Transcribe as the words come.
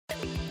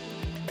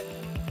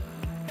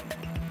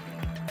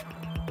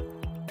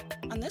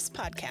this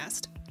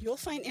podcast, you'll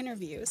find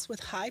interviews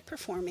with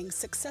high-performing,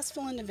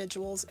 successful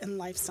individuals in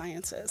life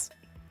sciences.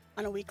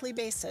 On a weekly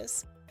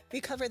basis,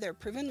 we cover their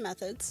proven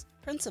methods,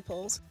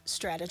 principles,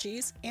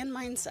 strategies, and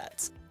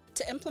mindsets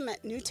to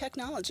implement new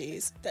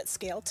technologies that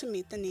scale to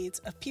meet the needs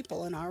of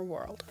people in our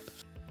world.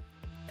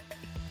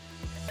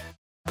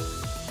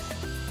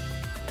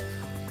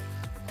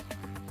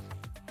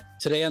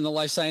 Today on the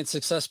Life Science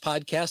Success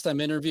Podcast,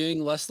 I'm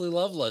interviewing Leslie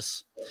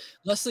Loveless.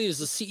 Leslie is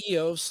the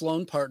CEO of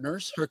Sloane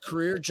Partners. Her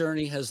career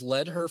journey has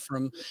led her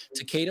from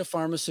Takeda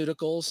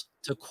Pharmaceuticals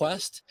to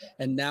Quest,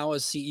 and now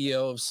as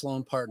CEO of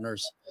Sloane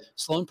Partners.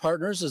 Sloane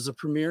Partners is a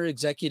premier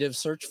executive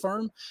search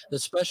firm that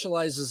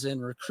specializes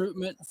in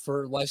recruitment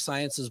for life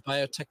sciences,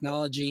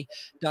 biotechnology,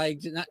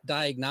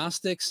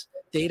 diagnostics,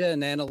 data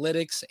and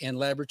analytics, and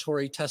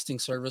laboratory testing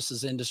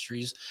services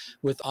industries,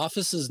 with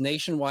offices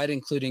nationwide,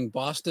 including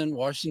Boston,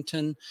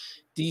 Washington,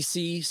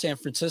 DC, San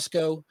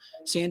Francisco,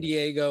 San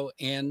Diego,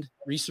 and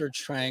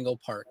Research Triangle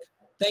Park.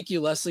 Thank you,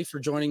 Leslie, for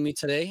joining me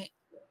today.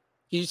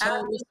 Can you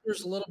tell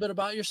listeners a little bit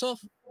about yourself?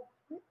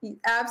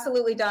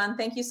 Absolutely, Don.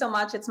 Thank you so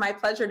much. It's my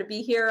pleasure to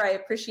be here. I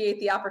appreciate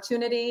the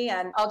opportunity.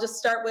 And I'll just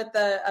start with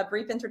a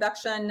brief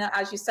introduction.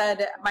 As you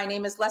said, my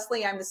name is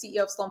Leslie. I'm the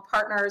CEO of Sloane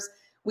Partners.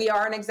 We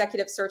are an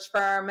executive search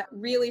firm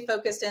really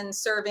focused in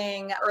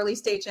serving early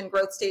stage and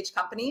growth stage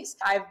companies.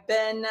 I've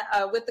been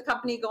with the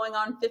company going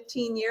on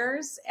 15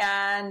 years,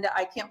 and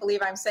I can't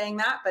believe I'm saying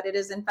that, but it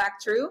is in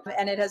fact true.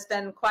 And it has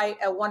been quite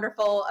a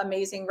wonderful,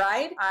 amazing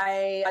ride.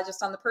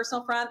 Just on the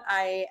personal front,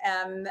 I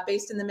am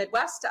based in the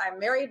Midwest. I'm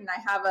married and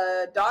I have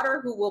a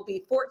daughter who will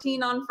be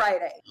 14 on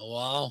Friday.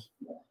 Wow.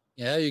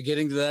 Yeah, you're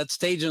getting to that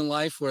stage in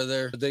life where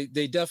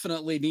they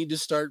definitely need to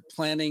start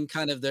planning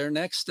kind of their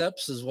next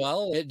steps as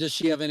well. Does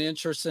she have an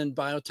interest in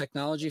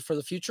biotechnology for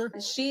the future?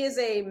 She is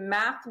a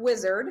math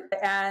wizard,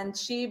 and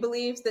she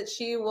believes that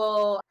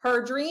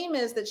her dream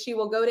is that she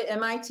will go to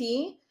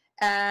MIT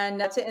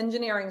and to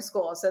engineering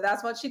school. So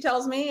that's what she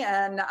tells me,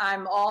 and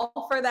I'm all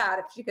for that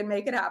if she can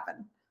make it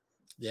happen.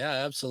 Yeah,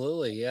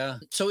 absolutely. Yeah.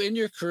 So in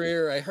your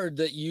career, I heard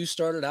that you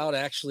started out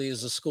actually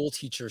as a school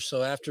teacher.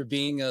 So after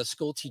being a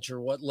school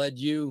teacher, what led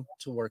you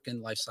to work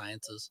in life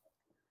sciences?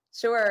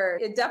 Sure.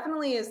 It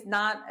definitely is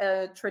not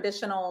a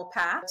traditional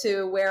path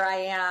to where I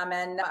am.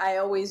 And I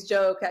always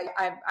joke,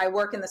 I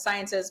work in the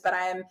sciences, but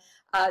I am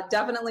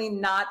definitely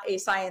not a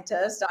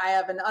scientist. I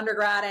have an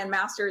undergrad and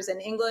master's in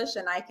English,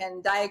 and I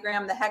can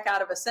diagram the heck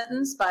out of a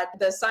sentence, but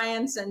the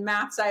science and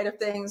math side of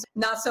things,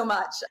 not so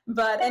much.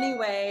 But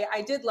anyway,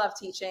 I did love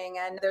teaching,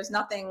 and there's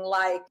nothing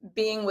like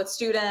being with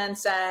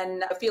students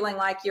and feeling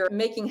like you're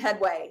making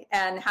headway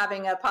and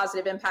having a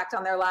positive impact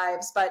on their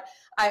lives. But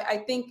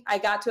I think I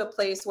got to a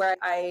place where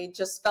I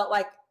just felt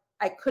like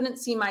I couldn't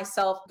see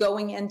myself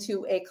going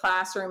into a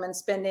classroom and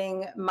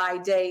spending my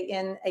day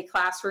in a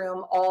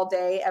classroom all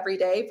day, every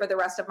day for the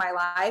rest of my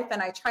life.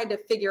 And I tried to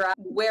figure out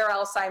where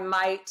else I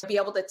might be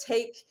able to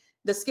take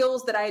the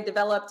skills that I had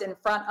developed in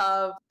front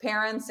of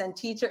parents and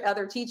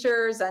other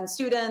teachers and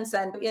students.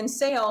 And in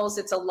sales,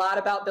 it's a lot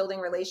about building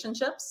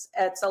relationships.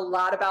 It's a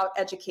lot about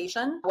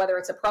education, whether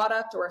it's a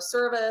product or a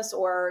service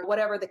or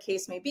whatever the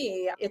case may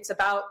be. It's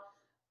about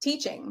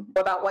teaching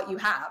about what you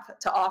have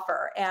to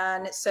offer.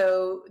 And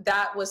so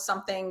that was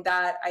something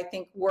that I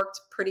think worked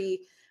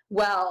pretty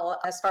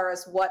well as far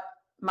as what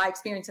my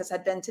experiences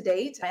had been to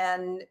date,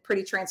 and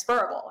pretty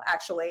transferable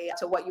actually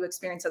to what you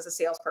experience as a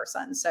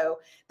salesperson. So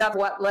that's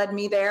what led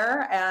me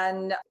there.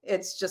 And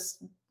it's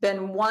just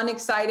been one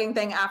exciting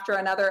thing after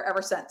another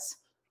ever since.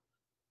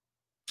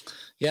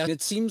 Yeah,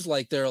 it seems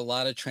like there are a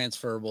lot of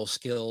transferable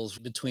skills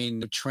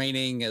between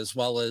training as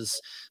well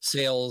as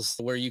sales,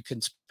 where you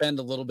can spend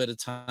a little bit of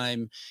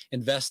time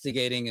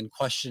investigating and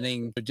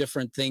questioning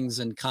different things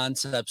and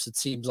concepts. It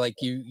seems like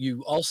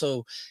you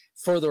also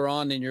further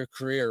on in your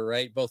career,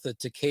 right? Both at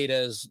Takeda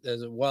as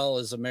well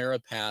as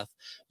Ameripath,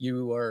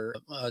 you are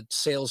a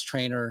sales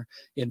trainer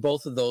in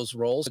both of those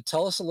roles.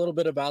 Tell us a little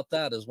bit about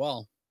that as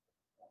well.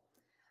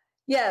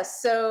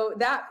 Yes, so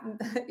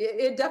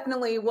it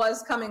definitely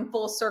was coming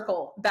full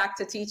circle back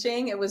to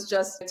teaching. It was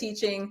just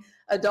teaching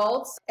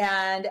adults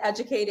and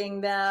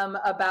educating them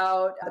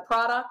about the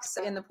products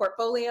in the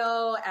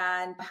portfolio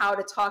and how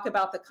to talk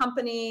about the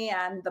company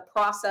and the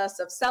process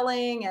of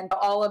selling and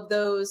all of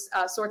those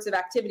sorts of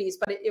activities.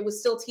 But it was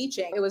still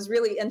teaching. It was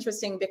really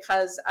interesting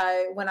because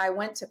when I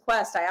went to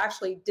Quest, I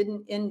actually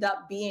didn't end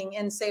up being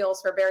in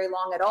sales for very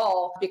long at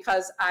all,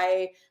 because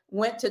I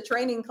went to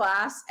training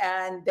class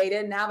and they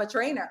didn't have a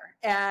trainer.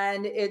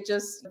 And it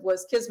just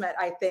was kismet,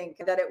 I think,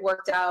 that it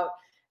worked out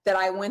that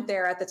I went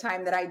there at the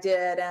time that I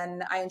did,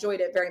 and I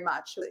enjoyed it very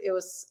much. It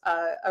was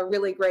a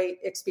really great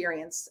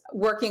experience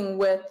working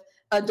with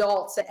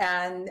adults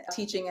and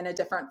teaching in a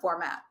different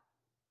format.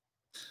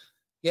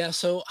 Yeah.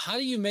 So how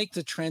do you make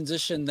the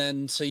transition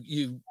then? So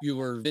you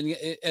were in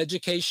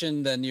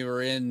education, then you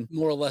were in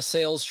more or less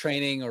sales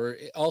training, or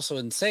also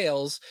in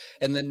sales.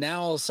 And then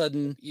now all of a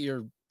sudden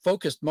you're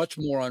focused much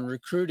more on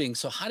recruiting.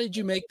 So how did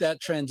you make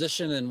that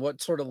transition, and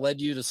what sort of led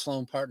you to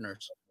Sloane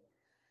Partners?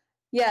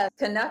 Yeah,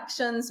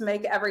 connections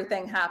make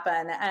everything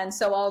happen. And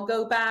so I'll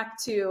go back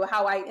to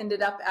how I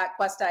ended up at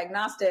Quest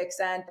Diagnostics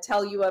and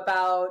tell you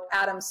about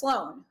Adam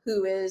Sloane,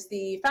 who is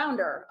the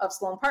founder of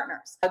Sloane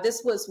Partners.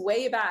 This was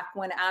way back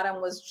when Adam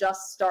was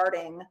just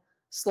starting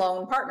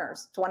Sloane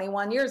Partners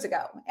 21 years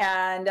ago.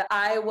 And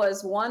I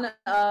was one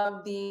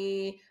of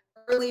the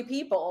early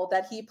people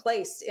that he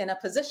placed in a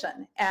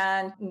position,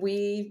 and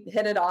we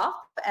hit it off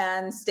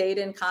and stayed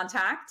in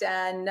contact.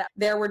 And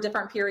there were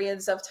different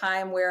periods of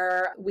time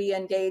where we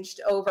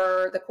engaged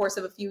over the course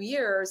of a few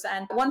years.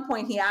 And at one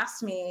point he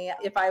asked me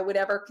if I would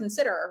ever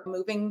consider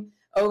moving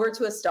over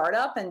to a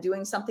startup and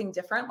doing something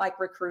different like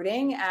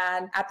recruiting.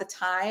 And at the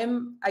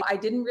time, I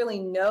didn't really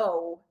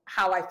know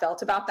how I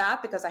felt about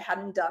that because I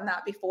hadn't done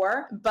that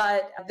before.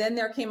 But then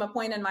there came a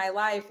point in my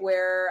life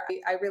where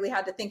I really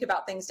had to think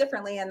about things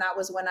differently. And that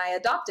was when I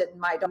adopted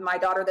my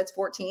daughter that's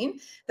 14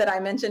 that I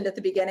mentioned at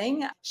the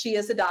beginning. She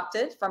is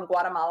adopted from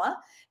Guatemala.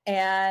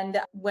 And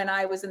when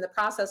I was in the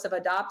process of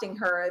adopting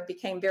her, it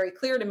became very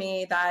clear to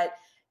me that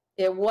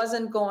it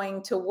wasn't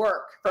going to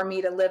work for me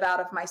to live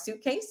out of my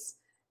suitcase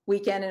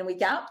week in and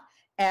week out.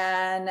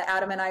 And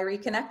Adam and I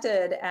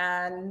reconnected,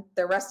 and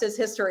the rest is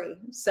history.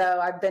 So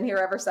I've been here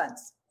ever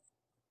since.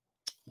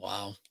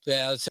 Wow.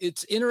 Yeah,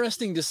 it's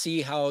interesting to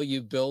see how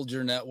you build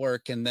your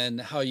network and then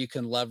how you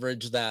can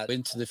leverage that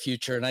into the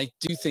future. And I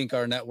do think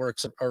our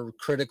networks are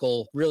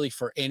critical really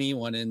for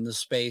anyone in the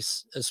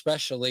space,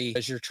 especially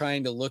as you're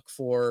trying to look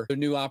for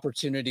new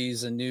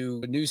opportunities and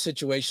new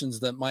situations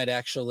that might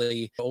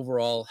actually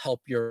overall help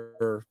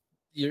your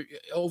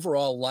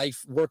overall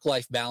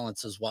work-life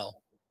balance as well.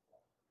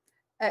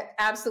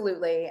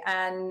 Absolutely.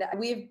 And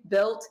we've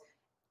built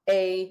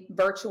a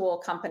virtual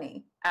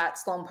company at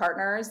Sloane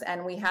Partners,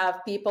 and we have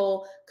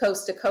people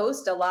coast to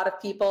coast, a lot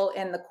of people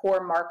in the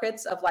core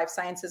markets of life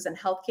sciences and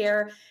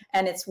healthcare,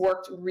 and it's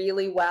worked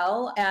really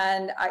well.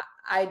 And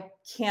I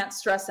can't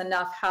stress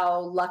enough how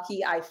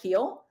lucky I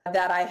feel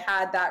that I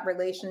had that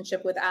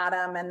relationship with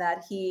Adam, and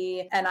that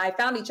he and I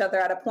found each other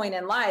at a point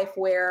in life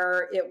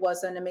where it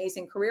was an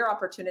amazing career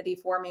opportunity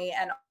for me,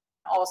 and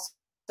also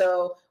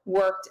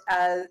worked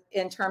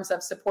in terms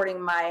of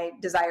supporting my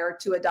desire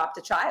to adopt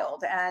a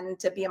child and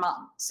to be a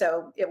mom.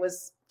 So it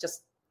was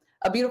just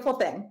a beautiful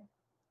thing.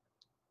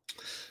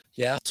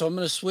 Yeah. So I'm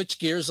going to switch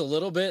gears a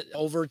little bit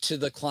over to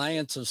the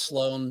clients of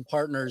Sloane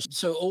Partners.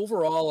 So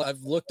overall,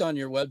 I've looked on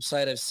your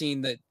website. I've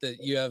seen that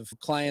you have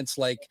clients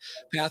like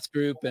Path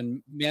Group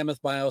and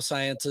Mammoth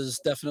Biosciences,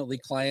 definitely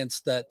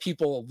clients that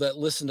people that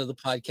listen to the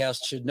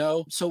podcast should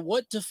know. So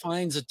what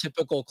defines a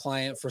typical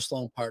client for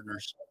Sloane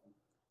Partners?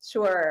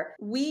 Sure.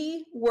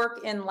 We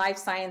work in life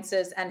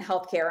sciences and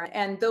healthcare,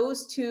 and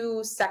those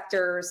two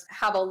sectors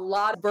have a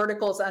lot of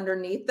verticals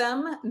underneath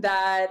them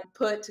that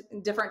put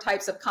different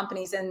types of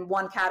companies in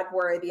one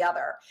category or the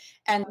other.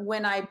 And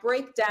when I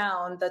break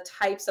down the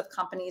types of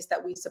companies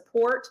that we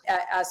support,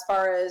 as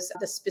far as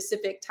the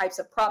specific types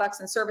of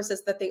products and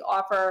services that they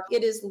offer,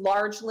 it is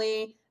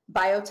largely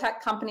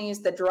biotech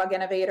companies, the drug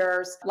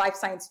innovators, life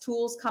science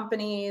tools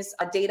companies,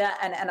 data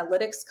and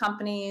analytics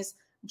companies,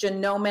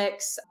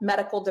 genomics,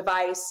 medical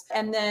device,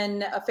 and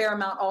then a fair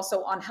amount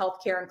also on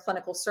healthcare and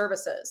clinical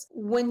services.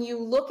 When you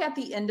look at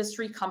the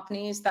industry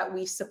companies that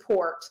we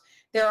support,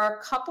 there are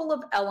a couple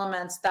of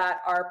elements that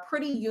are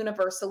pretty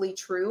universally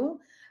true,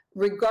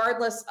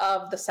 regardless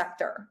of the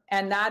sector.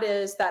 And that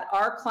is that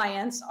our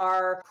clients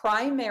are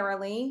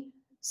primarily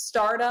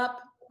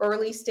startup,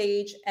 early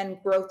stage, and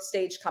growth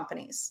stage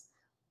companies.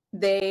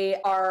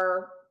 They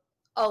are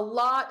a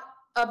lot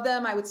of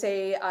them, I would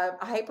say a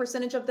high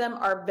percentage of them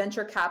are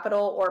venture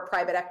capital or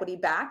private equity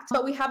backed,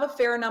 but we have a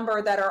fair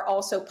number that are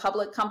also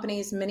public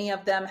companies. Many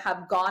of them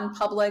have gone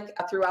public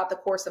throughout the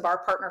course of our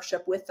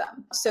partnership with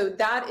them. So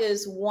that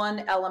is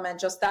one element,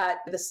 just that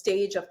the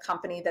stage of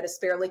company that is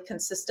fairly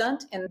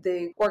consistent in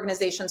the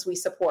organizations we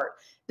support.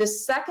 The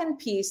second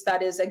piece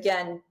that is,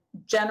 again,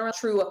 generally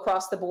true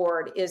across the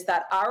board is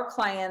that our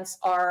clients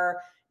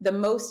are the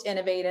most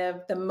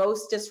innovative, the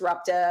most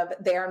disruptive.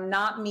 They are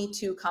not Me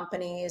Too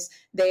companies.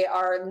 They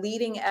are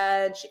leading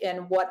edge in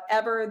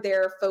whatever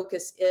their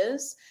focus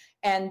is.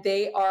 And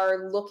they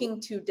are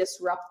looking to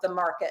disrupt the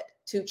market,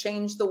 to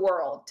change the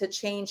world, to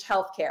change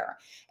healthcare.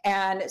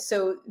 And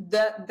so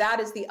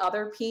that is the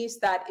other piece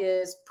that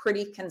is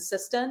pretty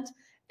consistent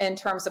in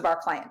terms of our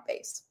client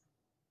base.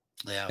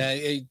 Yeah,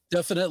 it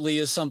definitely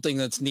is something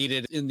that's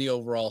needed in the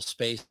overall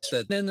space.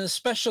 And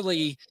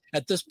especially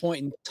at this point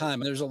in time,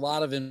 there's a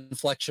lot of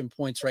inflection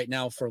points right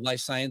now for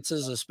life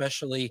sciences,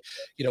 especially,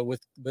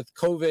 with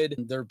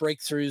COVID. There are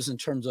breakthroughs in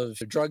terms of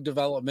drug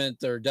development.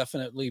 There are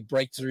definitely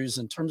breakthroughs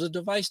in terms of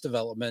device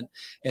development,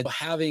 and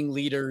having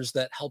leaders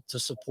that help to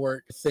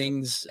support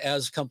things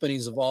as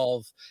companies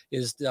evolve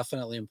is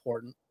definitely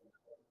important.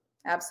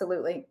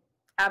 Absolutely.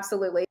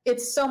 Absolutely.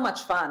 It's so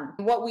much fun.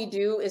 What we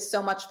do is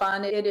so much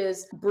fun. It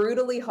is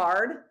brutally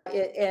hard.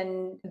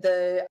 And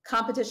the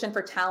competition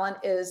for talent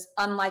is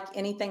unlike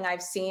anything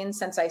I've seen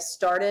since I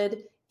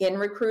started in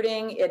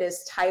recruiting. It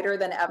is tighter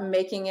than ever,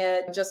 making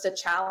it just a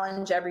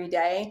challenge every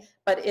day.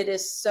 But it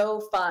is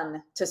so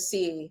fun to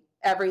see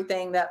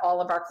everything that all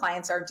of our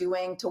clients are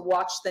doing, to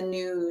watch the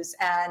news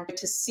and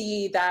to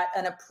see that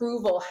an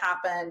approval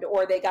happened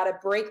or they got a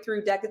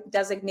breakthrough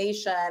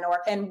designation,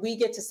 and we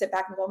get to sit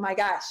back and go, oh my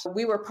gosh,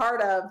 we were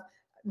part of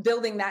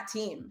building that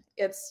team.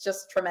 It's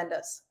just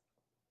tremendous.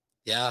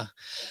 Yeah.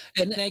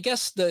 And I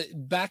guess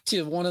back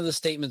to one of the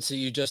statements that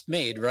you just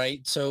made, right?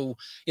 So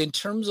in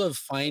terms of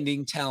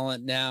finding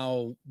talent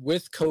now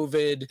with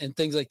COVID and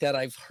things like that,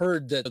 I've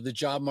heard that the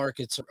job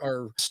markets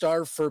are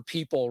starved for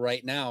people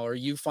right now. Are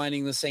you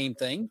finding the same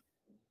thing?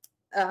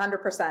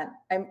 100%.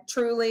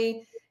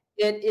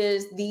 It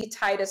is the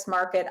tightest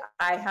market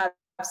I have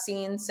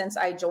seen since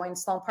I joined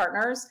Sloane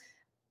Partners,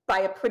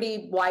 by a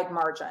pretty wide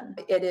margin.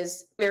 It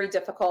is very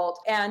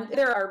difficult. And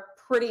there are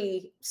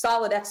pretty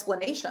solid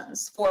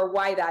explanations for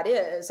why that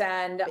is.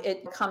 And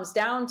it comes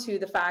down to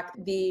the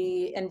fact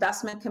the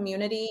investment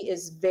community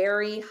is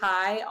very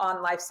high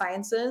on life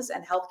sciences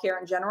and healthcare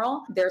in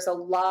general. There's a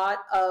lot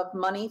of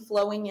money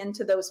flowing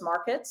into those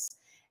markets.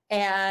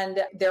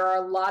 And there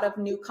are a lot of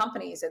new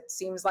companies. It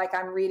seems like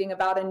I'm reading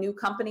about a new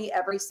company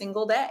every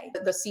single day,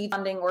 the seed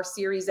funding or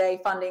Series A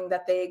funding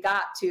that they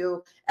got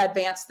to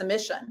advance the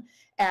mission.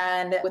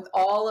 And with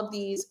all of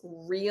these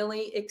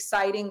really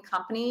exciting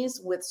companies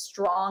with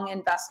strong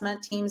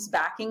investment teams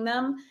backing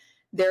them,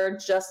 there are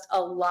just a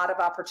lot of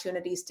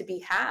opportunities to be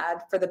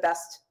had for the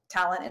best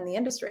talent in the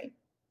industry.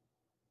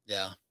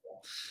 Yeah.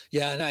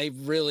 Yeah. And I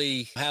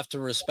really have to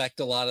respect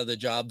a lot of the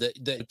job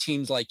that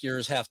teams like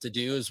yours have to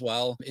do as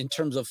well, in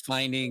terms of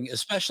finding,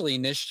 especially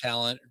niche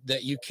talent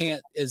that you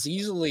can't as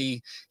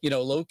easily,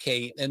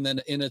 locate, and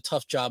then in a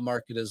tough job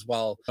market as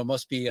well. It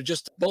must be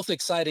just both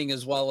exciting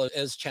as well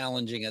as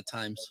challenging at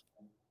times.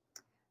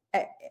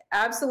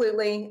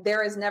 Absolutely.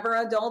 There is never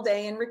a dull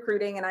day in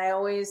recruiting. And I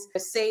always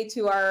say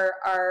to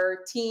our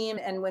team,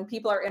 and when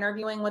people are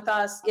interviewing with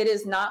us, it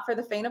is not for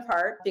the faint of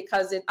heart,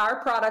 because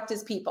our product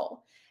is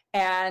people.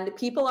 And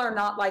people are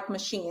not like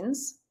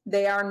machines.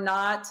 They are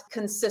not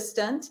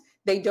consistent.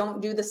 They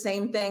don't do the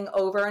same thing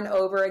over and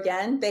over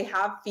again. They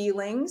have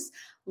feelings.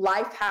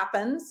 Life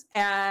happens.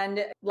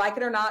 And like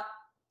it or not,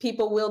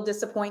 people will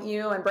disappoint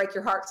you and break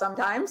your heart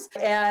sometimes.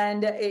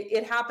 And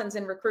it happens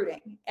in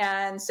recruiting.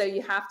 And so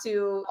you have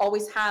to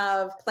always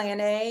have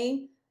plan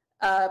A,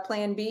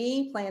 plan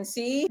B, plan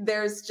C.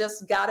 There's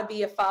just got to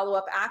be a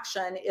follow-up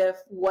action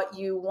if what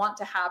you want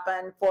to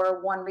happen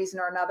for one reason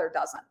or another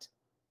doesn't.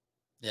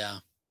 Yeah.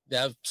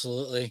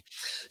 Absolutely.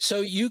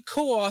 So you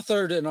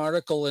co-authored an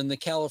article in the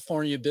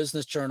California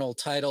Business Journal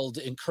titled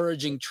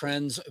 "Encouraging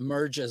Trends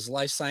Emerge as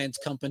Life Science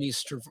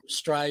Companies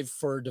Strive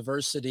for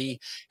Diversity,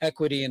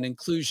 Equity, and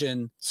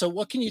Inclusion." So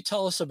what can you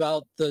tell us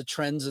about the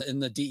trends in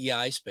the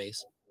DEI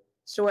space?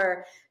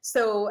 Sure.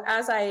 So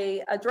as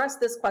I address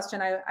this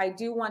question, I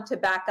do want to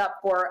back up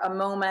for a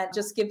moment,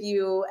 just give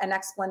you an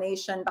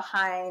explanation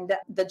behind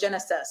the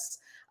genesis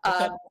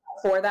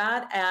for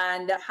that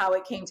and how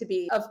it came to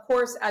be. Of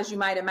course, as you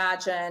might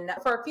imagine,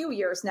 for a few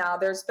years now,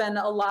 there's been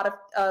a lot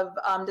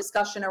of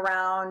discussion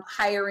around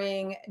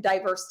hiring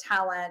diverse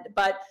talent,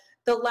 but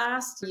the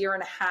last year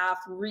and a half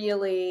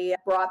really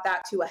brought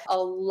that to a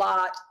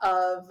lot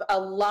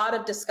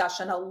of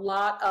discussion, a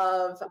lot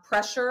of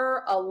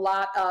pressure, a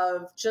lot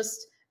of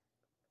just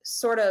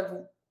sort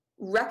of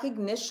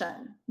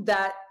recognition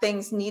that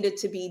things needed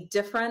to be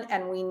different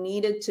and we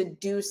needed to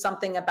do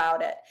something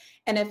about it.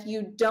 And if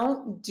you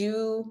don't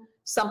do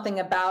something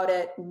about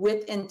it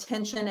with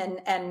intention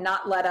and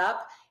not let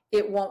up,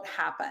 it won't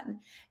happen.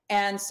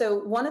 And so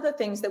one of the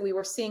things that we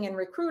were seeing in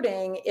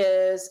recruiting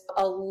is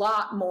a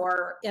lot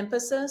more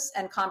emphasis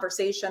and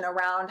conversation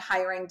around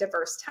hiring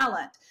diverse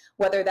talent,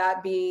 whether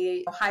that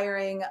be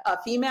hiring a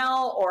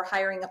female or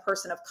hiring a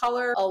person of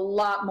color, a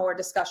lot more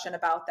discussion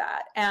about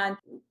that. And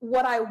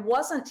what I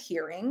wasn't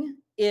hearing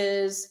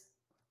is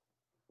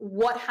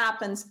what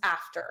happens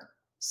after.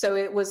 So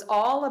it was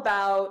all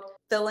about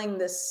filling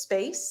this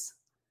space,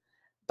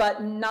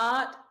 but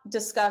not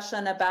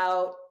discussion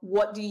about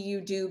what do you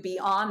do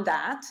beyond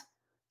that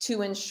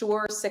to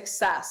ensure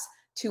success,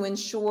 to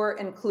ensure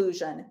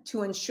inclusion,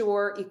 to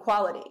ensure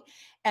equality.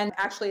 And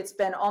actually, it's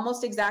been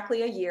almost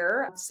exactly a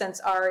year since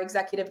our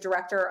executive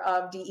director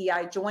of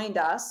DEI joined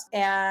us.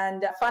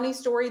 And funny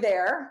story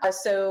there.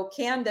 So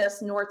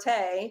Candace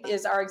Norte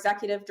is our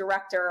executive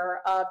director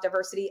of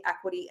diversity,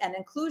 equity, and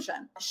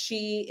inclusion.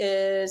 She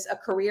is a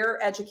career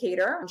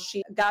educator.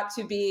 She got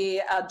to be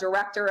a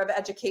director of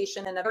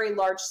education in a very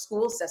large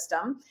school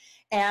system.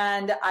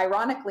 And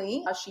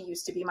ironically, she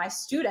used to be my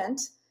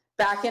student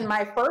back in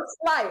my first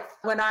life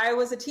when I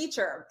was a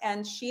teacher.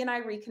 And she and I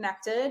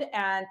reconnected,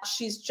 and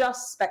she's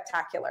just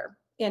spectacular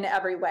in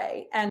every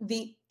way. And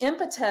the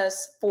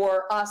impetus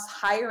for us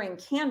hiring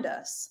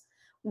Candace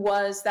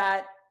was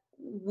that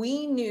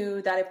we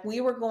knew that if we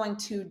were going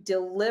to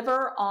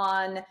deliver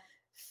on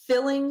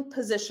filling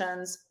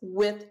positions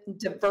with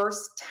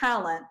diverse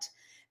talent,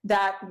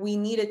 that we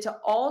needed to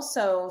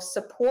also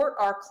support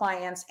our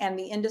clients and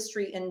the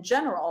industry in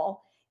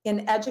general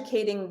in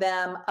educating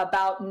them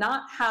about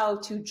not how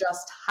to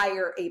just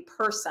hire a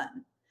person,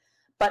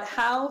 but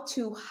how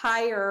to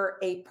hire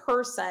a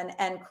person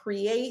and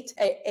create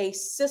a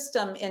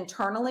system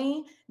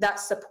internally that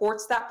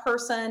supports that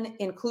person,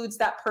 includes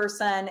that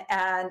person,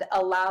 and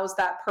allows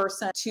that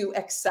person to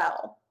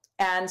excel.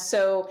 And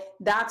so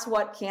that's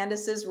what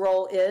Candace's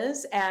role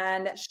is.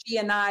 And she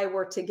and I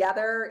were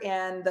together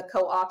in the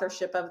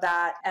co-authorship of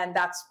that. And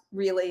that's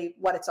really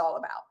what it's all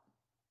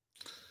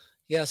about.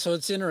 Yeah, so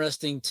it's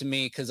interesting to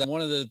me because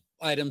one of the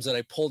items that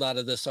I pulled out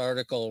of this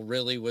article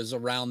really was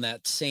around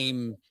that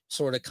same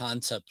sort of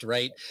concept,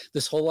 right?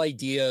 This whole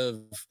idea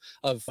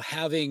of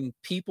having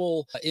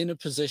people in a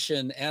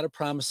position at a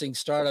promising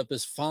startup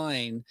is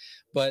fine,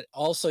 but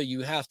also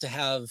you have to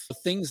have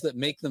things that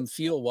make them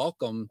feel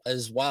welcome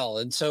as well.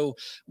 And so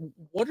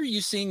what are you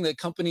seeing that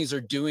companies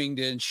are doing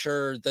to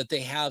ensure that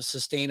they have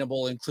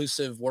sustainable,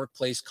 inclusive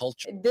workplace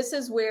culture? This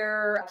is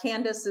where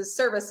Candace's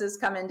services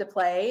come into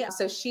play.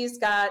 So she's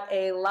got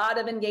a lot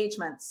of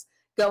engagements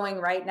going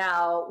right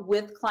now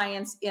with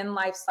clients in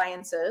life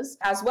sciences,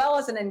 as well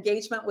as an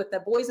engagement with the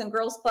Boys and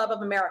Girls Club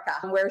of America,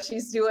 where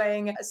she's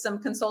doing some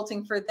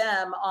consulting for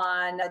them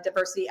on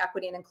diversity,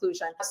 equity, and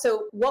inclusion.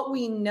 So what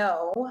we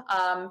know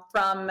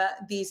from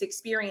these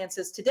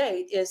experiences to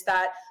date is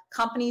that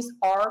companies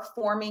are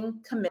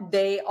forming commitments.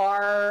 They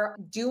are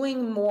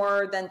doing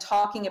more than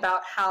talking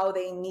about how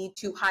they need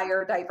to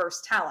hire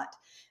diverse talent.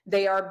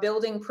 They are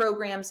building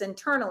programs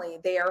internally.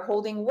 They are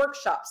holding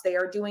workshops. They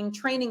are doing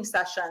training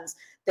sessions.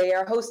 They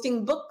are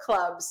hosting book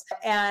clubs.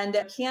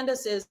 And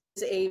Candace is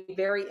a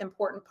very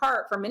important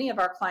part for many of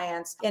our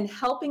clients in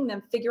helping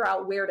them figure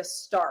out where to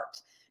start,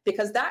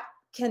 because that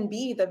can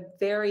be the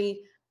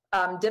very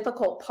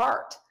difficult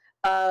part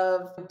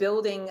of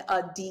building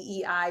a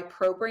DEI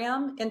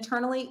program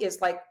internally,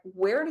 is like,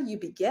 where do you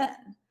begin?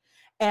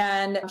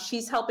 And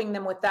she's helping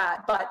them with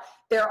that. But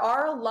there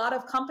are a lot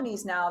of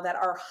companies now that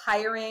are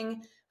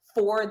hiring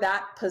for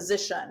that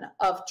position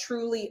of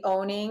truly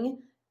owning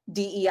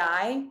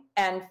DEI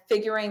and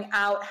figuring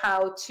out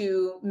how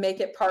to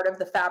make it part of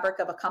the fabric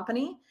of a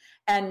company,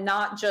 and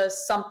not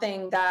just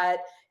something that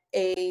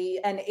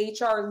an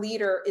HR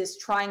leader is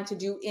trying to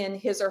do in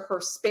his or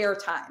her spare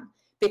time,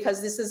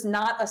 because this is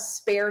not a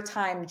spare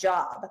time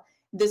job.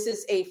 This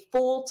is a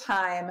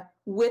full-time,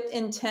 with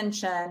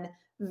intention,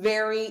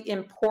 very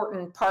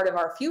important part of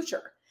our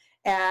future.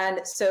 And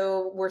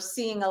so we're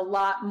seeing a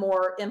lot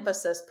more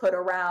emphasis put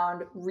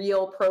around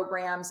real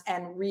programs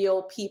and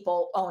real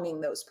people owning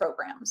those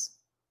programs.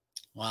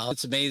 Wow,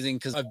 it's amazing,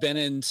 because I've been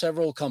in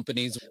several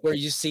companies where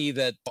you see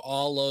that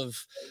all of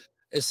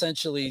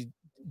essentially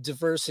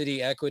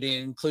diversity, equity,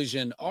 and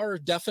inclusion are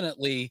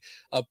definitely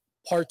a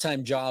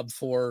part-time job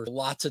for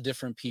lots of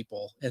different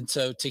people. And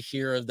so to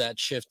hear of that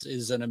shift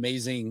is an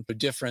amazing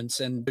difference,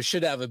 and it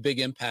should have a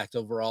big impact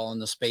overall in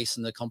the space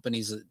and the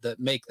companies that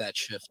make that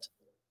shift.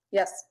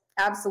 Yes,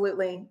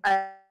 absolutely.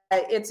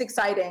 It's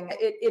exciting.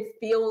 It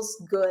feels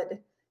good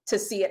to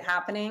see it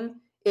happening.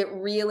 It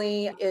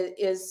really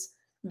is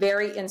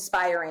very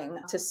inspiring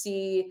to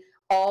see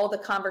all the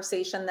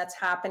conversation that's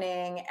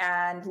happening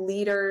and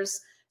leaders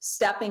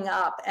stepping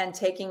up and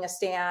taking a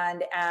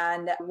stand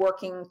and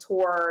working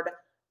toward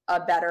a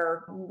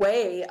better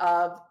way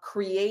of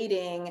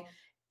creating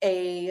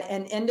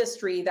an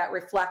industry that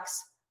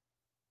reflects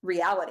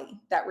reality,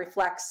 that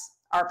reflects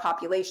our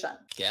population.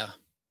 Yeah.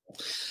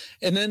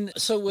 And then,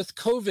 so with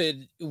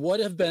COVID, what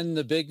have been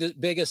the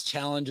biggest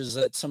challenges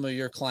that some of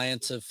your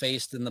clients have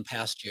faced in the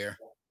past year?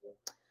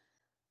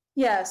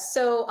 Yes.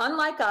 So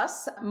unlike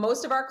us,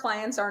 most of our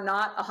clients are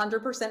not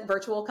 100%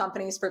 virtual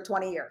companies for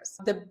 20 years.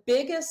 The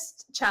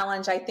biggest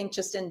challenge, I think,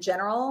 just in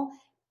general,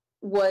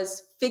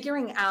 was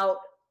figuring out,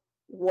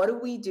 what do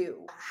we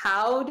do?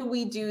 How do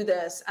we do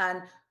this?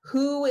 And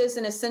who is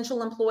an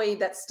essential employee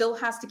that still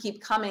has to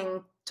keep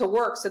coming to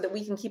work so that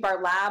we can keep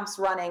our labs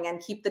running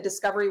and keep the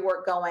discovery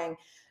work going,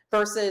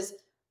 versus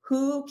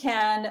who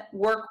can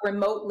work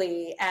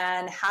remotely,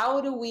 and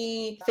how do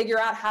we figure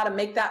out how to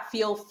make that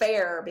feel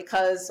fair,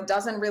 because it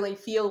doesn't really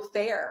feel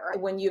fair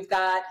when you've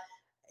got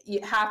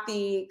half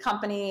the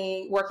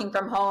company working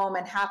from home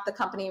and half the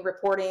company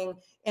reporting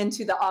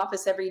into the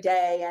office every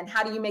day. And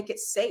how do you make it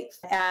safe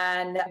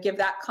and give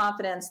that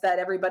confidence that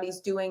everybody's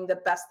doing the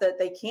best that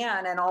they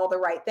can and all the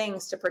right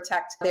things to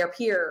protect their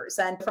peers?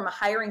 And from a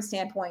hiring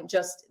standpoint,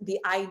 just the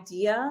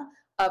idea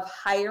of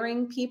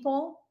hiring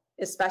people,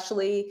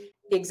 especially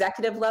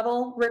executive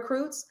level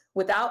recruits,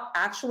 without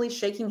actually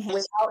shaking hands,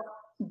 without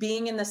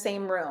being in the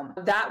same room.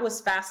 That was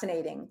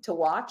fascinating to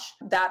watch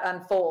that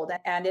unfold.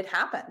 And it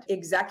happened.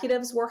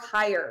 Executives were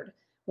hired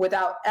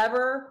without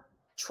ever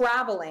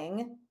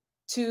traveling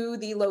to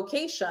the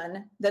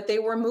location that they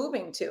were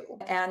moving to,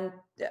 and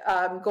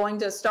going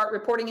to start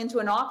reporting into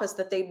an office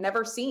that they'd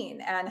never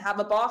seen, and have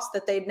a boss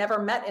that they'd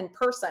never met in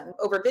person.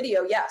 Over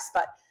video, yes,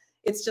 but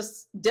it's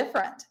just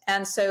different.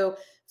 And so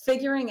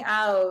figuring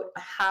out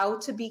how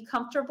to be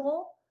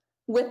comfortable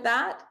with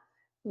that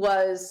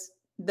was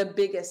the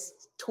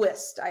biggest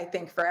twist, I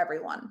think, for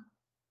everyone.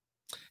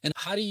 And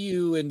how do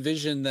you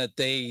envision that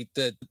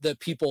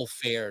people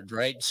fared,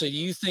 right? So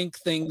you think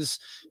things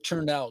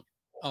turned out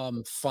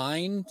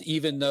fine,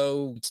 even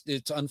though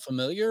it's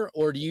unfamiliar?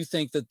 Or do you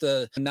think that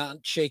the not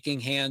shaking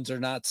hands or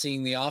not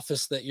seeing the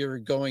office that you're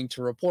going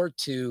to report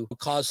to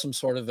cause some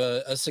sort of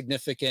a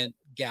significant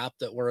gap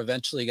that we're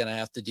eventually going to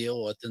have to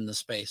deal with in the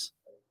space?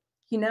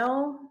 You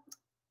know,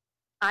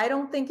 I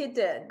don't think it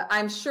did.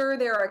 I'm sure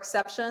there are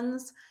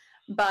exceptions,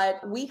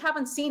 but we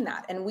haven't seen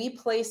that. And we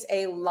place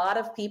a lot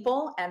of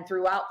people, and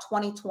throughout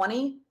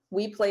 2020,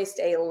 we placed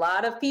a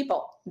lot of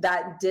people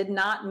that did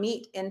not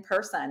meet in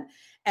person.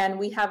 And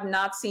we have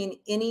not seen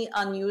any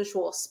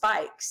unusual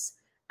spikes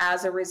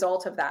as a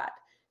result of that.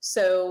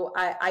 So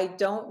I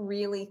don't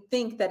really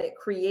think that it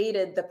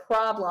created the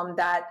problem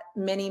that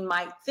many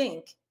might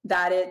think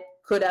that it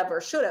could have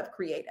or should have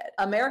created.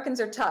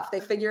 Americans are tough. They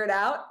figure it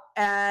out,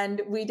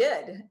 and we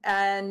did.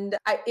 And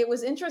it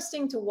was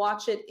interesting to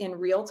watch it in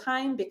real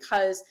time,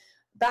 because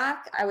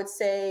back, I would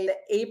say,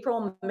 the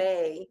April,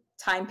 May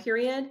time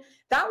period,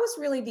 that was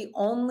really the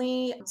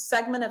only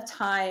segment of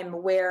time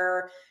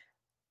where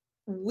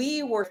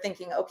we were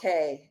thinking,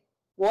 okay,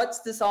 what's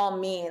this all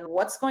mean?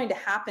 What's going to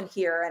happen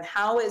here? And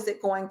how is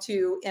it going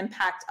to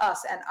impact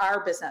us and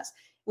our business?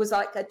 It was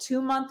like a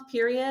 2-month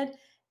period.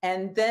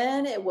 And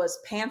then it was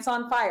pants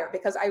on fire,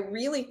 because I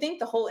really think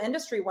the whole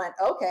industry went,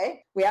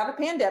 okay, we have a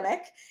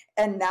pandemic,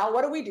 and now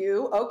what do we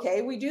do?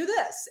 Okay, we do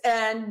this.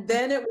 And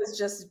then it was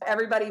just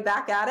everybody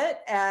back at it.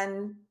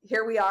 And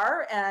here we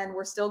are, and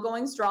we're still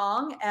going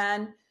strong.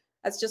 And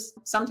that's just,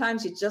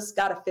 sometimes you just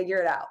got to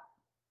figure it out.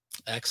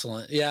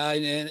 Excellent. Yeah.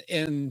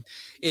 And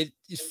it,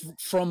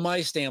 from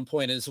my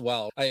standpoint as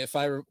well, if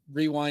I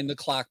rewind the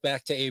clock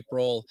back to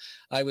April,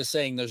 I was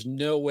saying there's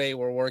no way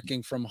we're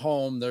working from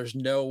home. There's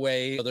no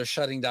way they're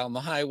shutting down the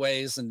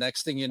highways. And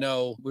next thing you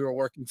know, we were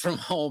working from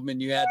home,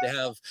 and you had to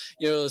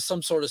have,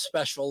 some sort of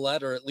special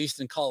letter, at least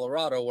in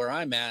Colorado where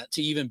I'm at,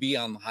 to even be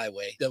on the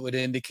highway that would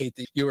indicate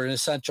that you were an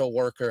essential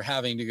worker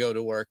having to go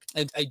to work.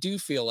 And I do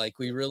feel like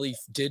we really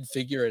did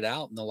figure it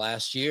out in the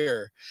last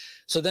year.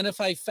 So then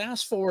if I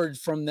fast forward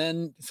from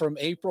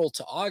April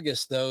to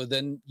August, though,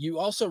 then you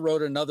also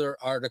wrote another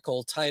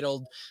article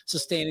titled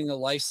 "Sustaining the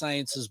Life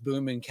Sciences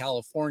Boom in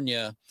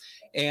California."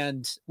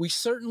 And we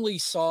certainly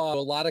saw a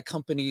lot of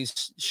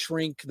companies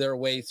shrink their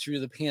way through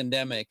the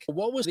pandemic.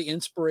 What was the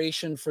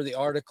inspiration for the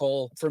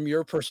article from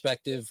your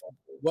perspective?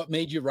 What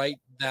made you write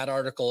that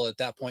article at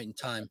that point in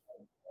time?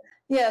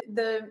 Yeah,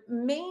 the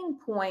main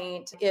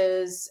point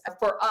is,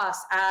 for us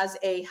as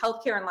a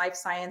healthcare and life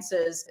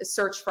sciences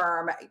search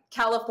firm,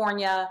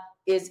 California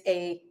is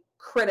a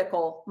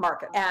critical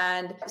market.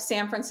 And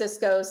San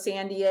Francisco,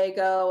 San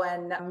Diego,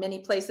 and many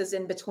places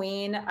in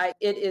between,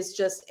 it is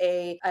just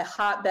a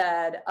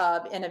hotbed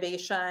of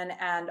innovation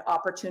and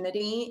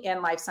opportunity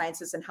in life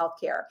sciences and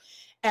healthcare.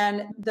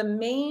 And the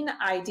main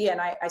idea, and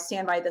I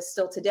stand by this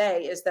still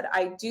today, is that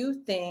I do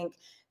think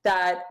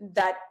that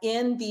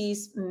in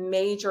these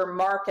major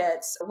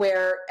markets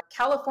where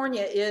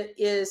California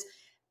is,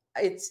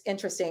 it's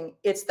interesting.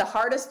 It's the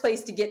hardest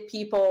place to get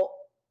people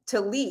to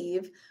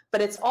leave,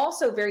 but it's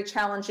also very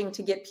challenging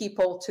to get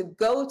people to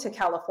go to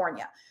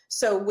California.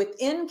 So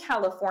within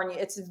California,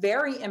 it's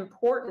very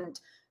important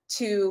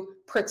to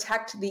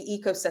protect the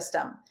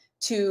ecosystem,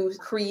 to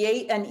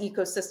create an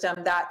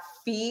ecosystem that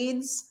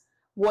feeds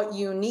what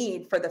you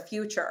need for the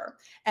future.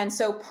 And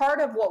so part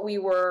of what we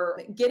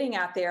were getting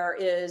at there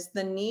is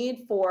the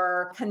need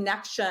for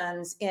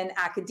connections in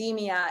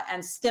academia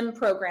and STEM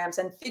programs,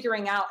 and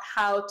figuring out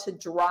how to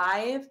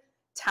drive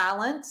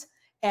talent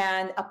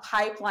and a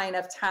pipeline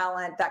of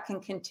talent that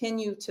can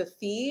continue to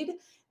feed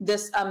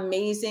this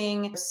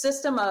amazing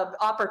system of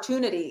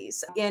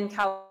opportunities in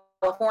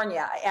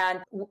California. And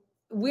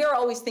we're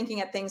always thinking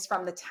at things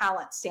from the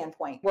talent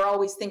standpoint. We're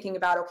always thinking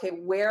about, okay,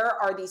 where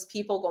are these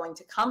people going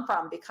to come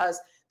from?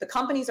 Because the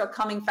companies are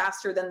coming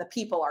faster than the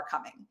people are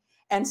coming.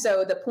 And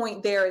so the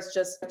point there is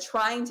just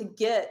trying to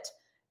get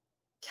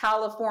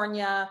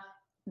California,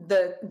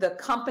 the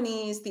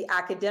companies, the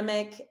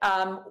academic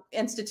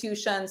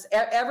institutions,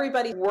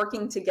 everybody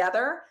working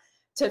together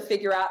to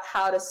figure out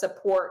how to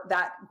support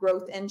that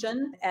growth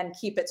engine and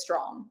keep it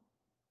strong.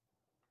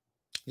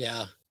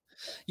 Yeah.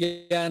 Yeah,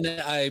 and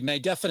I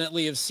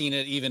definitely have seen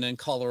it even in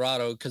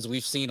Colorado, because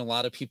we've seen a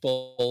lot of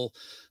people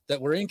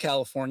that were in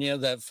California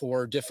that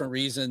for different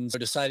reasons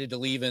decided to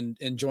leave and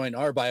join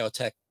our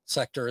biotech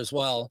sector as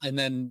well. And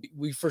then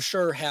we for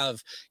sure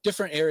have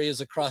different areas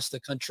across the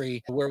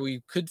country where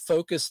we could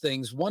focus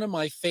things. One of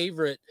my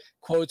favorite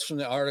quotes from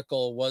the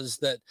article was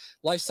that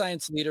life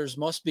science leaders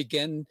must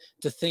begin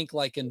to think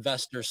like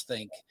investors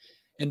think.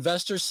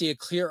 Investors see a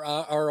clear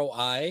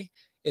ROI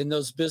in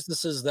those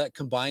businesses that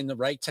combine the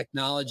right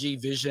technology,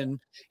 vision,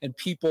 and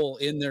people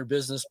in their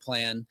business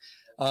plan.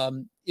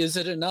 Is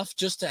it enough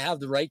just to have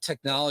the right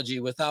technology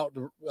without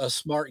a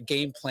smart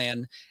game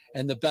plan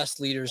and the best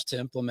leaders to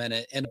implement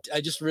it? And I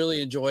just really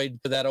enjoyed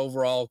that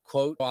overall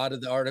quote out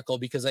of the article,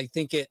 because I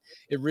think it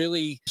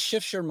really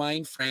shifts your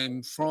mind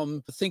frame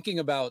from thinking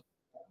about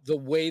the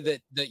way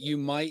that you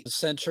might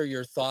center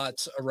your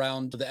thoughts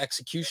around the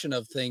execution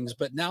of things,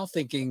 but now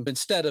thinking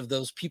instead of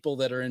those people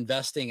that are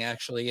investing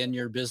actually in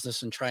your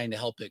business and trying to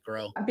help it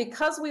grow?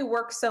 Because we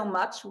work so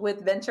much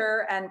with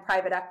venture and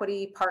private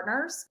equity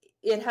partners,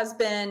 it has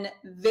been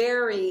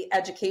very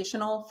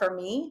educational for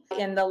me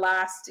in the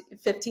last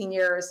 15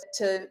 years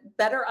to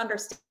better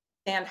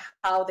understand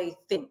how they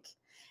think.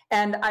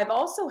 And I've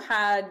also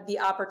had the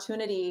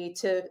opportunity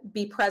to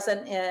be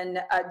present in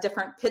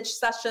different pitch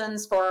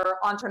sessions for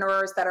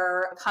entrepreneurs that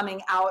are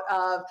coming out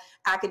of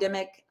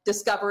academic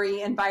discovery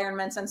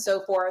environments and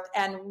so forth,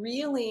 and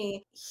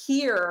really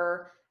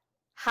hear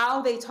how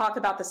they talk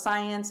about the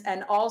science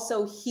and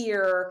also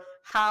hear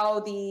how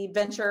the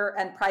venture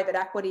and private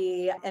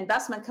equity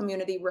investment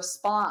community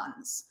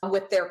responds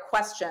with their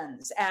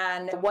questions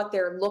and what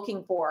they're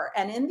looking for.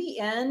 And in the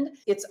end,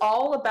 it's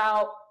all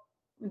about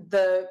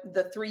the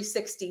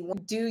 360.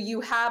 Do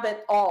you have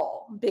it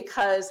all?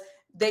 Because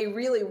they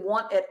really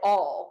want it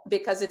all,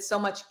 because it's so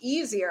much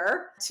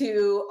easier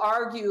to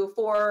argue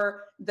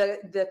for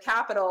the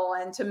capital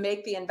and to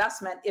make the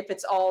investment if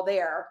it's all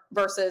there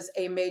versus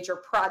a major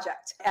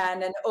project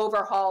and an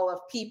overhaul of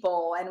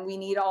people. And we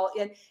need all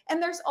in.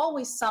 And there's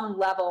always some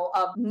level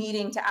of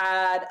needing to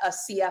add a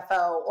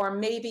CFO, or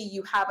maybe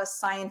you have a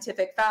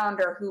scientific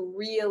founder who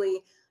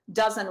really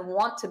doesn't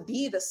want to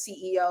be the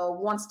CEO,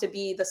 wants to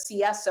be the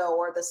CSO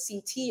or the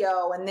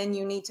CTO. And then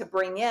you need to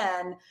bring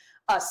in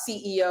a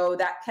CEO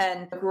that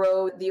can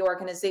grow the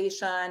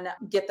organization,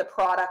 get the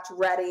product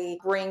ready,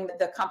 bring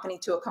the company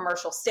to a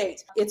commercial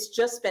state. It's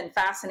just been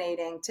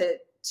fascinating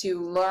to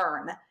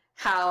learn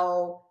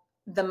how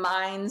the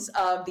minds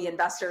of the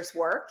investors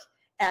work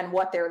and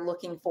what they're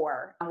looking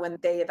for when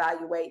they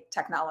evaluate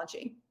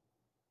technology.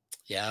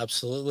 Yeah,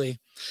 absolutely.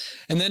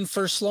 And then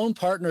for Sloane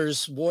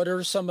Partners, what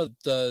are some of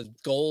the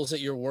goals that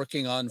you're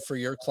working on for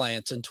your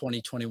clients in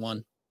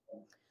 2021?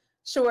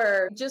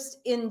 Sure. Just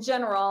in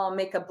general, I'll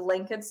make a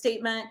blanket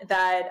statement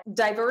that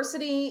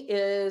diversity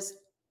is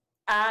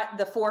at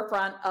the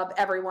forefront of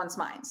everyone's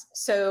minds.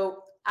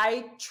 So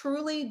I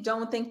truly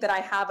don't think that I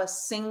have a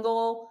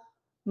single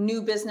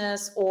new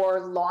business or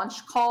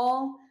launch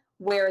call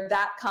where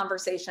that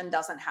conversation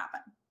doesn't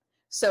happen.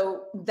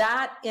 So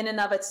that in and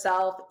of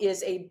itself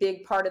is a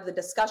big part of the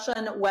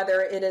discussion,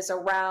 whether it is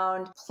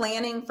around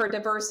planning for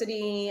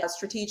diversity,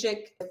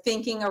 strategic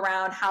thinking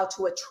around how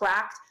to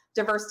attract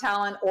diverse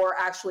talent, or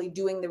actually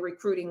doing the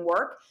recruiting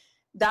work.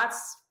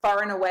 That's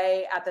far and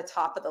away at the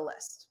top of the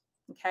list.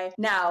 Okay.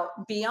 Now,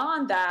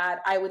 beyond that,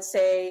 I would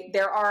say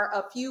there are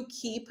a few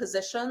key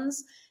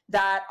positions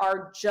that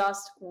are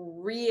just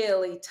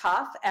really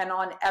tough and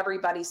on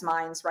everybody's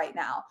minds right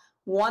now.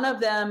 One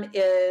of them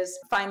is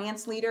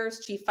finance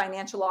leaders, chief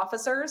financial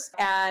officers,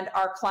 and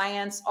our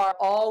clients are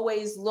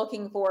always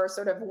looking for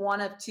sort of one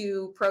of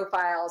two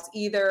profiles,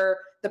 either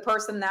the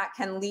person that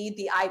can lead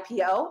the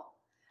IPO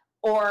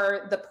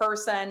or the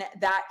person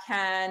that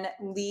can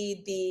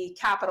lead the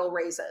capital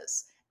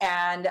raises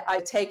and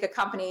take a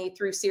company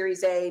through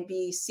Series A,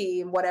 B,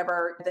 C,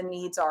 whatever the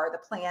needs are, the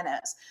plan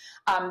is.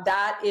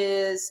 That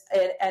is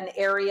an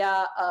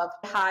area of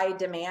high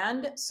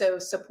demand. So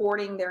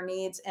supporting their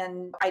needs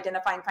and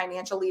identifying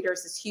financial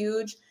leaders is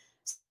huge.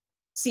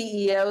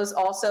 CEOs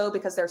also,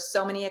 because there's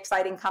so many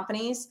exciting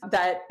companies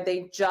that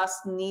they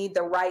just need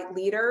the right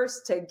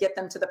leaders to get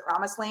them to the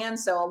promised land.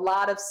 So a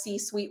lot of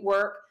C-suite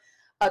work,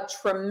 a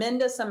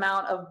tremendous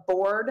amount of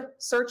board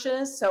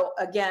searches. So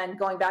again,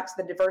 going back to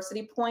the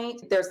diversity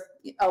point, there's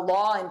a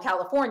law in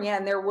California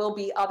and there will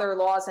be other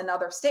laws in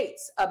other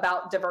states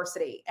about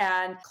diversity,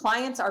 and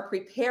clients are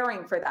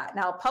preparing for that.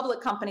 Now, public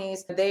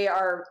companies, there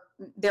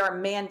are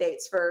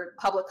mandates for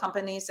public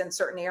companies in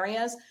certain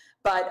areas,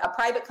 but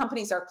private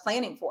companies are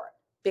planning for it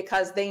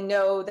because they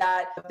know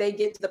that if they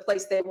get to the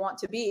place they want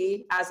to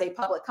be as a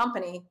public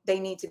company, they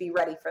need to be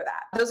ready for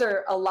that. Those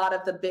are a lot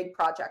of the big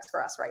projects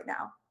for us right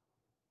now.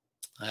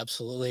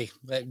 Absolutely.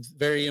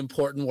 Very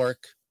important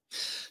work.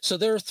 So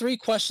there are three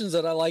questions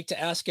that I like to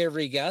ask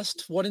every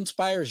guest. What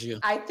inspires you?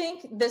 I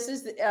think this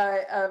is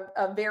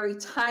a very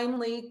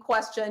timely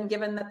question,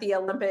 given that the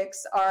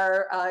Olympics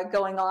are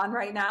going on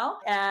right now.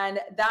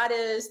 And that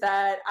is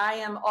that I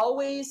am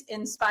always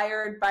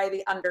inspired by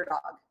the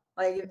underdog,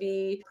 like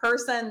the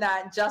person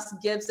that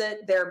just gives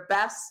it their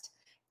best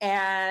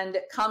and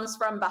comes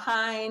from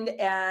behind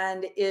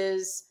and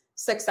is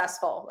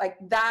successful. Like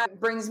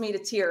that brings me to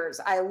tears.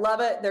 I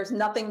love it. There's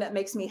nothing that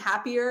makes me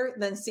happier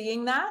than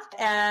seeing that.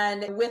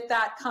 And with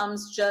that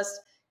comes just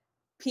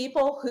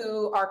people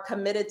who are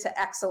committed to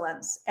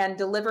excellence and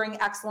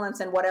delivering excellence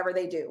in whatever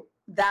they do.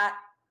 That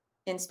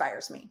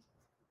inspires me.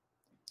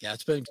 Yeah,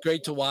 it's been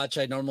great to watch.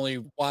 I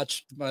normally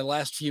watch my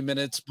last few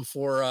minutes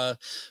before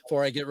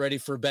I get ready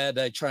for bed.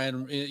 I try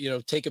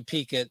and take a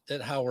peek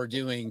at how we're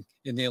doing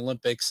in the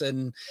Olympics,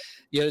 and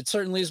it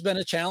certainly has been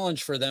a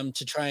challenge for them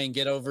to try and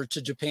get over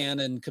to Japan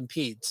and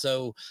compete.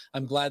 So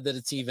I'm glad that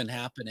it's even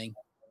happening.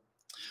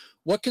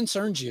 What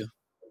concerns you?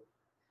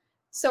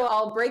 So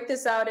I'll break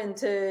this out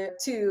into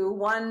two,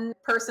 one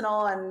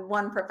personal and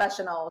one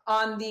professional.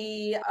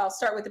 I'll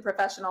start with the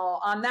professional.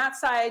 On that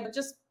side,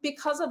 just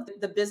because of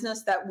the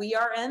business that we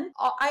are in,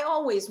 I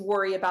always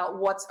worry about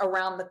what's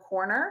around the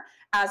corner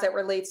as it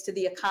relates to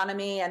the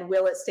economy and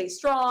will it stay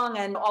strong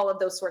and all of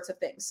those sorts of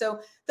things.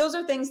 So those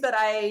are things that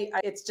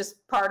it's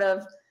just part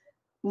of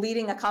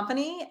leading a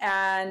company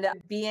and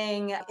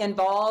being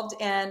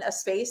involved in a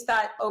space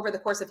that over the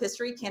course of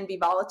history can be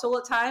volatile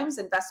at times,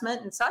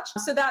 investment and such.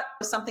 So that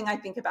is something I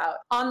think about.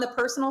 On the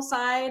personal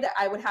side,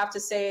 I would have to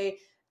say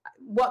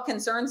what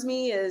concerns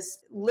me is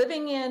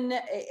living in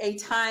a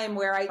time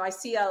where I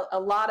see a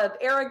lot of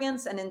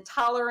arrogance and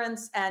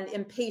intolerance and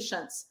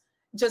impatience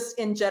just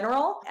in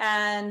general.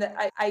 And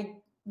I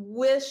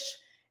wish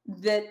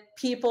that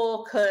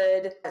people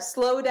could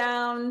slow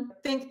down,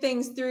 think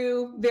things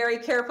through very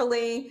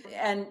carefully,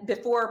 and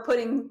before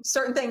putting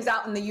certain things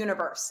out in the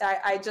universe.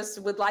 I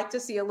just would like to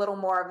see a little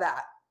more of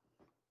that.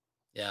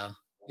 Yeah.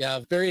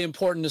 Yeah. Very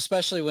important,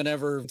 especially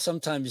whenever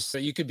sometimes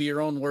you could be your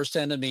own worst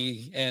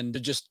enemy and to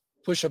just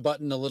push a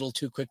button a little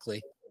too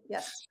quickly.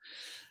 Yes.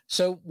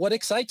 So what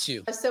excites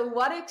you? So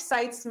what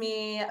excites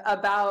me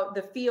about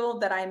the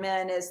field that I'm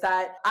in is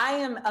that I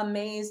am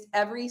amazed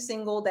every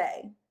single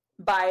day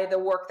by the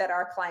work that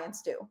our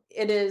clients do.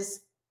 It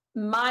is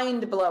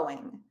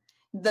mind-blowing,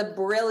 the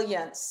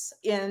brilliance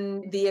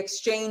in the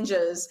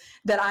exchanges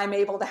that I'm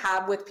able to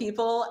have with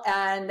people.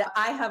 And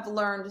I have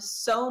learned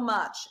so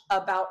much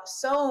about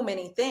so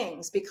many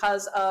things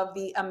because of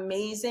the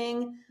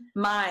amazing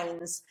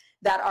minds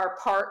that are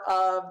part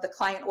of the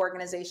client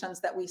organizations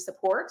that we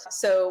support.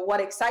 So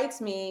what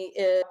excites me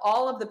is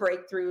all of the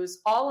breakthroughs,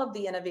 all of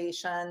the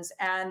innovations,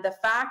 and the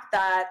fact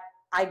that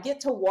I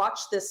get to watch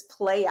this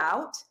play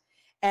out.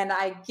 And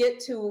I get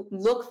to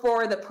look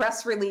for the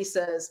press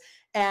releases,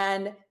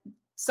 and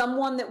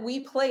someone that we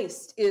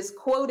placed is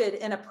quoted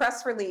in a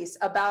press release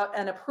about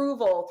an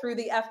approval through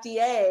the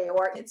FDA,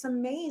 or it's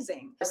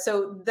amazing.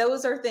 So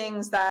those are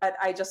things that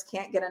I just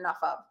can't get enough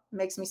of. It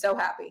makes me so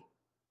happy.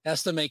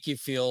 Has to make you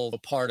feel a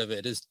part of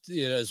it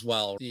as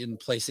well in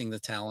placing the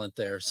talent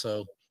there.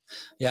 So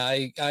yeah,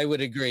 I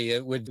would agree.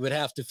 It would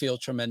have to feel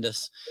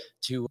tremendous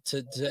to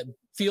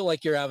feel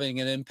like you're having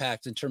an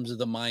impact in terms of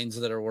the minds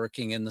that are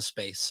working in the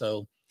space.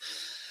 So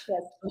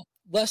yes.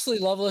 Leslie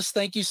Loveless,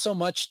 thank you so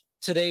much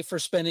today for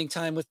spending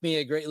time with me.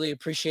 I greatly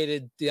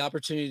appreciated the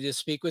opportunity to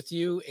speak with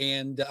you,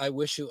 and I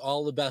wish you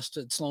all the best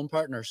at Sloane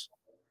Partners.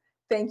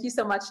 Thank you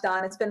so much,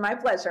 Don. It's been my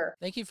pleasure.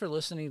 Thank you for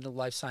listening to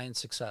Life Science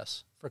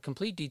Success. For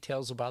complete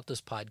details about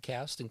this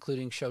podcast,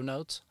 including show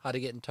notes, how to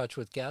get in touch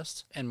with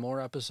guests, and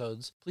more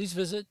episodes, please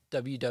visit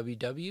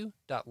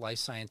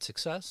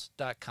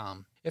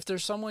www.lifesciencesuccess.com. If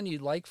there's someone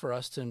you'd like for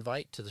us to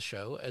invite to the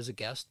show as a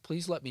guest,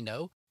 please let me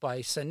know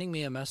by sending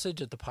me a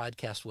message at the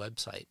podcast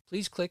website.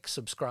 Please click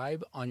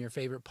subscribe on your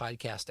favorite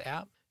podcast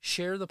app,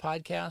 share the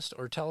podcast,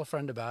 or tell a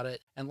friend about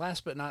it, and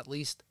last but not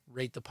least,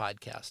 rate the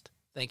podcast.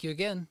 Thank you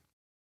again.